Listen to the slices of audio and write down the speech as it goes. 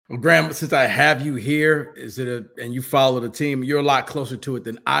Well, Graham, since I have you here, and you follow the team, you're a lot closer to it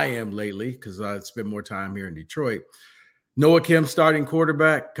than I am lately because I spend more time here in Detroit. Noah Kim starting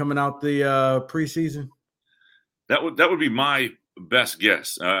quarterback coming out the preseason. That would be my best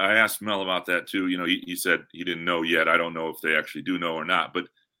guess. I asked Mel about that too. You know, he said he didn't know yet. I don't know if they actually do know or not. But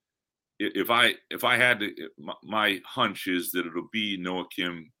if I had to, my hunch is that it'll be Noah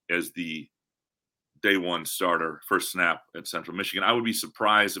Kim as the day one starter, first snap at Central Michigan. I would be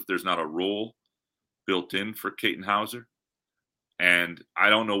surprised if there's not a role built in for Katin Houser. And I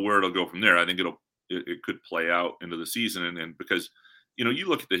don't know where it'll go from there. I think it could play out into the season. And because, you know, you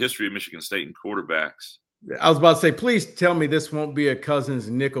look at the history of Michigan State and quarterbacks. I was about to say, please tell me this won't be a Cousins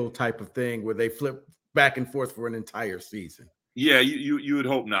nickel type of thing where they flip back and forth for an entire season. Yeah, you would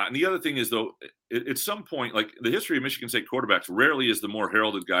hope not. And the other thing is, though, at some point, like the history of Michigan State quarterbacks, rarely is the more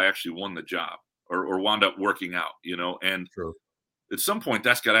heralded guy actually won the job or wound up working out, you know. And True. At some point,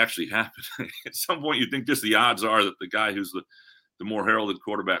 that's got to actually happen. At some point, you think just the odds are that the guy who's the more heralded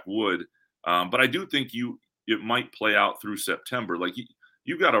quarterback would. But I do think it might play out through September. Like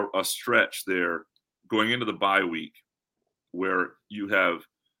you've got a stretch there going into the bye week where you have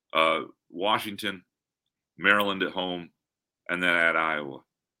Washington, Maryland at home, and then at Iowa.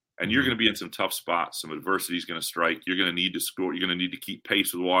 And you're going to be in some tough spots. Some adversity is going to strike. You're going to need to score. You're going to need to keep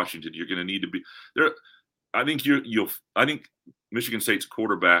pace with Washington. You're going to need to be there. I think I think Michigan State's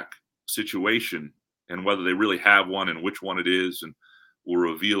quarterback situation and whether they really have one and which one it is and will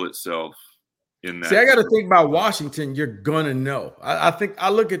reveal itself in that. See, I got to think about Washington. You're going to know. I think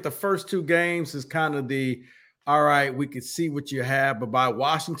I look at the first two games as kind of all right, we can see what you have. But by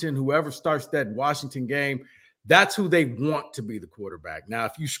Washington, whoever starts that Washington game, that's who they want to be the quarterback. Now,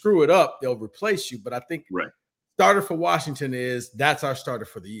 if you screw it up, they'll replace you. But I think starter for Washington that's our starter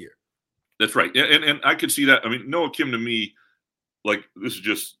for the year. That's right. And I could see that. I mean, Noah Kim to me, like this is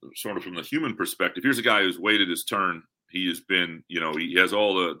just sort of from the human perspective. Here's a guy who's waited his turn. He has been, you know, he has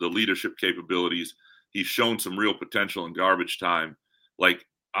all the leadership capabilities. He's shown some real potential in garbage time. Like,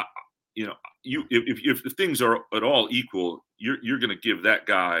 you know, if things are at all equal, you're going to give that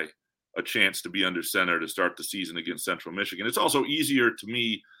guy a chance to be under center to start the season against Central Michigan. It's also easier to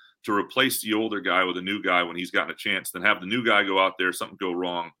me to replace the older guy with a new guy when he's gotten a chance than have the new guy go out there, something go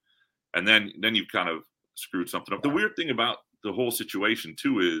wrong, and then you've kind of screwed something up. The weird thing about the whole situation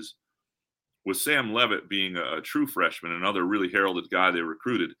too is with Sam Levitt being a true freshman, another really heralded guy they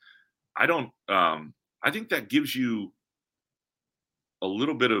recruited. I think that gives you a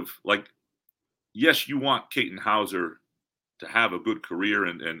little bit of like, yes, you want Katin Houser to have a good career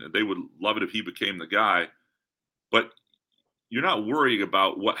and they would love it if he became the guy, but you're not worrying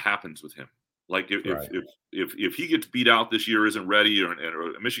about what happens with him. Like if he gets beat out this year, isn't ready, or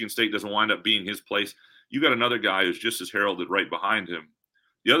Michigan State doesn't wind up being his place, you got another guy who's just as heralded right behind him.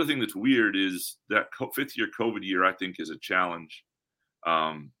 The other thing that's weird is that fifth-year COVID year, I think, is a challenge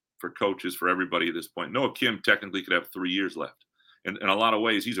for coaches, for everybody at this point. Noah Kim technically could have 3 years left. And in a lot of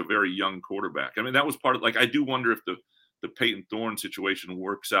ways, he's a very young quarterback. I mean, that was part of, like, I do wonder if the Peyton Thorne situation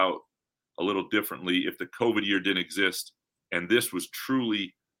works out a little differently if the COVID year didn't exist and this was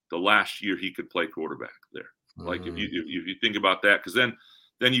truly the last year he could play quarterback there. Like, if you think about that, because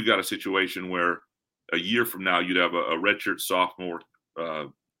then you've got a situation where a year from now you'd have a redshirt sophomore,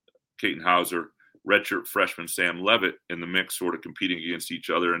 Katin Houser, redshirt freshman Sam Levitt in the mix, sort of competing against each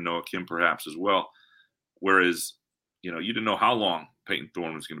other, and Noah Kim perhaps as well. Whereas, you know, you didn't know how long Peyton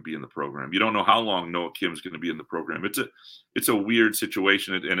Thorne was going to be in the program. You don't know how long Noah Kim is going to be in the program. It's a weird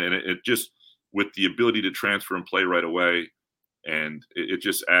situation, and it just, with the ability to transfer and play right away, and it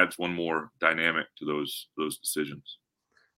just adds one more dynamic to those decisions.